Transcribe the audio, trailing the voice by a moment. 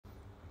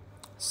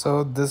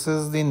So this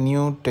is the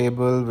new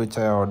table which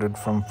I ordered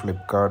from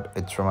Flipkart.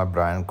 It's from a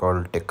brand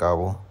called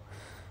Tekavo.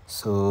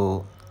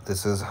 So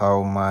this is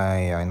how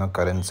my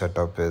current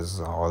setup is.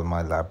 All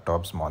my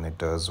laptops,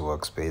 monitors,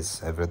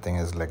 workspace, everything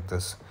is like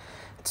this.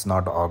 It's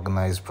not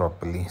organized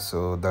properly.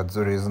 So that's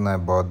the reason I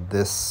bought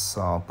this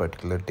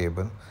particular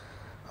table.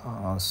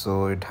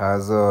 So it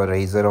has a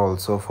razor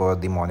also for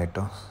the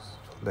monitor.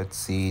 Let's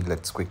see,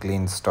 let's quickly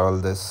install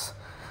this.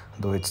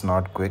 Though it's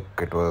not quick,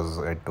 it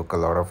took a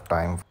lot of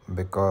time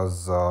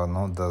because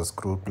no, the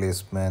screw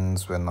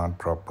placements were not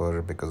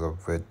proper, because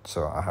of which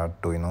I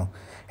had to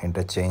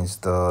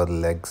interchange the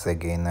legs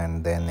again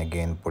and then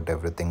again put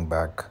everything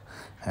back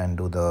and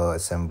do the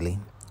assembly.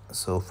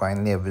 So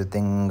finally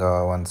everything,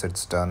 once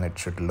it's done, it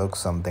should look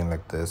something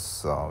like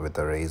this, with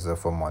a razor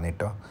for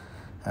monitor.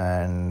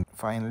 And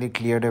finally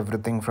cleared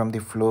everything from the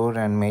floor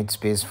and made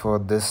space for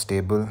this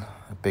table.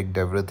 I picked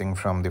everything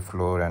from the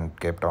floor and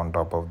kept on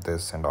top of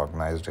this and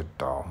organized it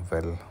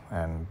well,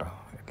 and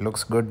it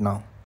looks good now.